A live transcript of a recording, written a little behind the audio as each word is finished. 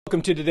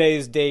Welcome to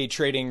today's day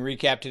trading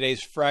recap.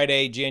 Today's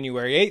Friday,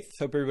 January 8th.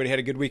 Hope everybody had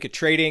a good week of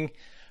trading.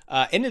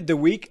 Ended the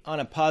week on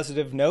a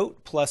positive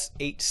note, plus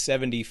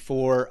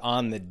 874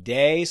 on the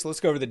day. So let's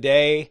go over the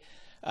day,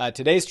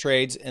 today's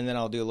trades, and then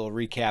I'll do a little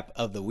recap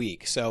of the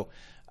week. So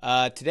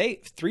today,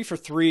 3 for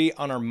 3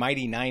 on our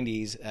Mighty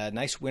 90s.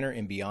 Nice winner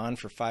in Beyond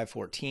for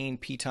 514,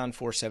 Piton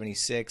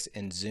 476,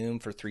 and Zoom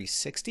for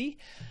 360.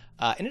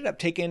 Ended up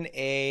taking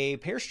a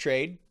pairs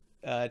trade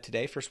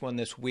today, first one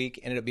this week.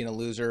 Ended up being a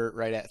loser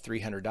right at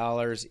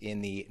 $300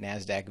 in the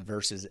NASDAQ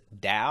versus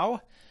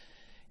Dow.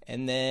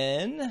 And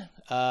then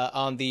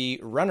on the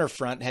runner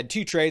front, had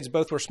two trades.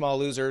 Both were small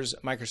losers.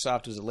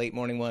 Microsoft was a late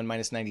morning one,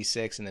 minus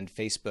 96, and then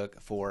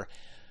Facebook for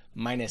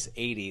minus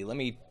 80. Let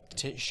me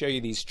show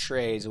you these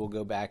trades. We'll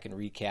go back and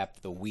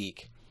recap the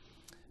week.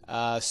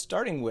 Let's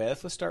start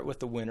with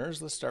the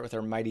winners. Let's start with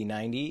our Mighty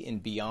 90 in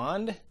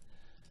Beyond.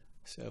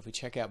 So if we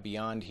check out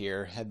Beyond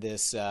here, had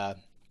this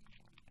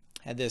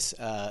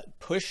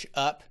push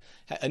up,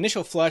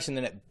 initial flush, and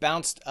then it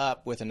bounced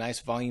up with a nice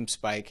volume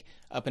spike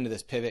up into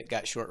this pivot,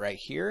 got short right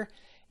here,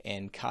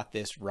 and caught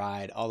this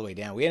ride all the way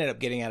down. We ended up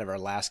getting out of our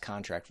last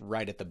contract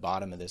right at the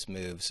bottom of this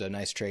move, so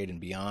nice trade in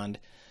Beyond.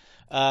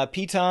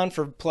 Piton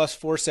for plus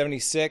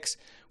 476.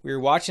 We were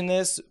watching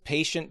this,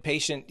 patient.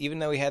 Even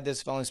though we had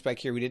this volume spike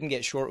here, we didn't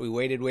get short. We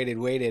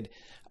waited,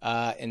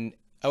 and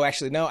oh,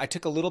 actually, no, I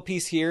took a little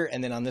piece here,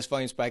 and then on this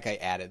volume spike, I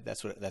added.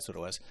 That's what it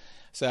was.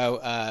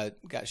 So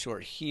got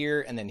short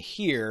here and then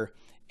here,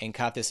 and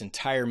caught this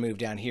entire move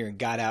down here and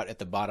got out at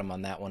the bottom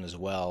on that one as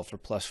well for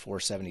plus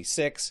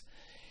 476.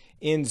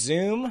 In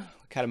Zoom,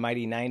 caught a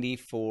Mighty 90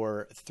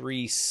 for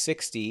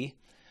 360.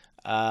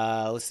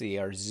 Let's see,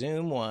 our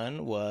Zoom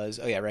one was,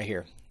 oh yeah, right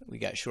here. We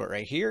got short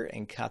right here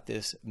and caught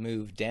this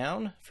move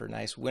down for a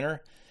nice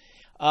winner.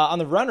 On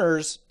the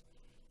runners,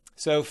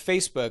 so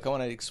Facebook, I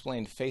want to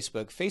explain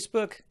Facebook.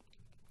 Facebook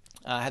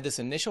had this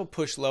initial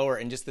push lower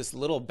and just this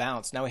little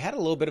bounce. Now we had a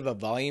little bit of a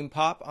volume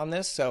pop on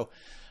this, so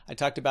I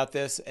talked about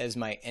this as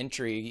my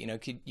entry. You know,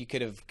 you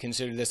could have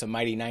considered this a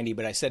Mighty 90,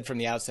 but I said from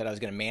the outset I was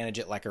going to manage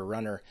it like a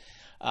runner.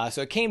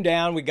 So it came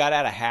down, we got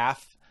out a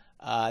half,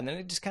 and then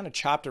it just kind of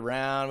chopped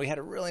around. We had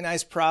a really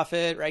nice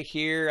profit right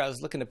here. I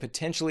was looking to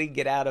potentially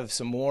get out of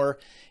some more.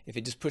 If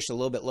it just pushed a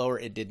little bit lower,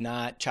 it did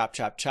not.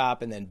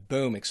 Chop, and then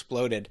boom,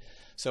 exploded.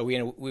 So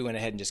we went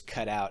ahead and just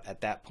cut out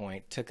at that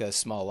point. Took a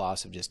small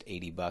loss of just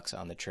 80 bucks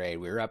on the trade.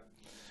 We were up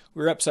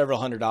several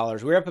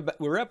 $100s.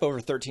 We were up over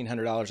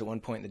 $1,300 at one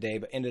point in the day,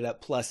 but ended up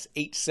plus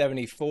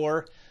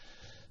 874.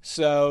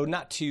 So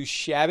not too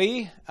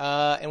shabby.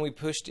 And we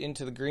pushed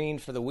into the green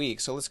for the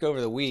week. So let's go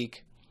over the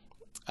week.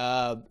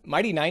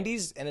 Mighty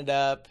 90s ended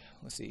up,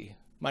 let's see,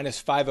 minus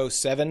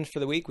 507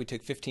 for the week. We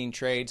took 15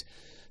 trades,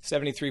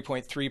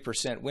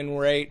 73.3% win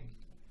rate.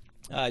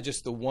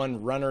 Just the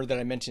one runner that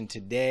I mentioned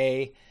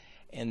today.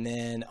 And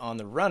then on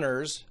the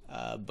runners,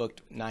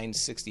 booked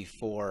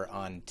 964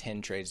 on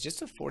 10 trades,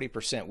 just a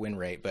 40% win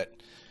rate, but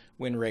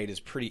win rate is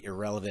pretty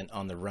irrelevant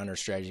on the runner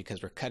strategy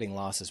because we're cutting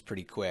losses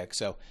pretty quick.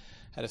 So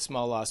had a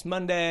small loss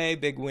Monday,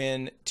 big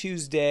win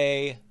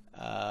Tuesday,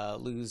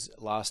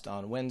 lost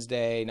on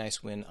Wednesday,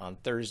 nice win on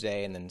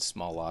Thursday, and then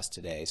small loss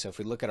today. So if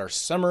we look at our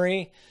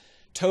summary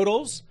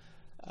totals,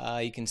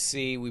 you can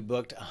see we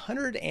booked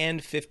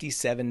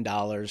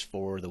 $157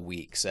 for the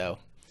week. So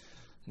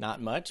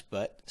not much,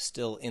 but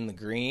still in the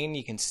green.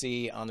 You can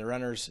see on the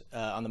runners,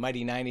 on the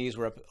Mighty 90s,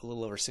 we're up a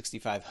little over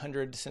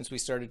 6,500 since we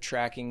started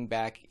tracking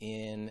back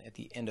at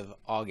the end of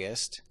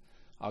August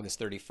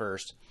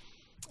 31st.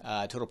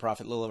 Total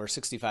profit a little over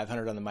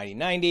 6,500 on the Mighty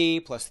 90,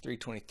 plus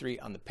 323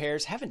 on the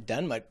pairs. Haven't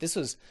done much.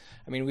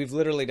 We've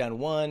literally done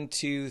 1,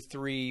 2,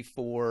 3,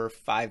 4,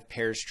 5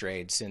 pairs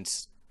trades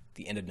since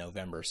the end of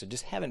November. So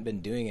just haven't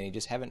been doing any.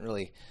 Just haven't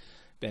really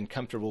been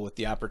comfortable with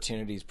the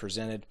opportunities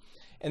presented.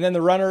 And then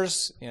the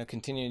runners,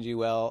 continue to do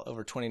well,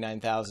 over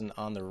 29,000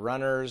 on the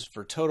runners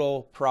for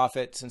total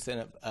profit since then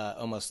of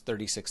almost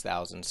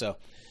 36,000. So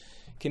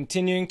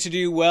continuing to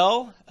do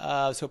well.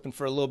 I was hoping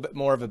for a little bit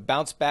more of a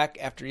bounce back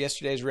after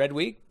yesterday's red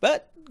week,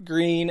 but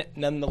green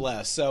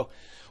nonetheless. So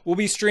we'll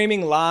be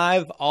streaming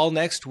live all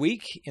next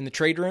week in the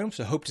trade room.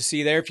 So hope to see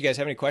you there. If you guys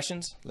have any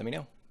questions, let me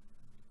know.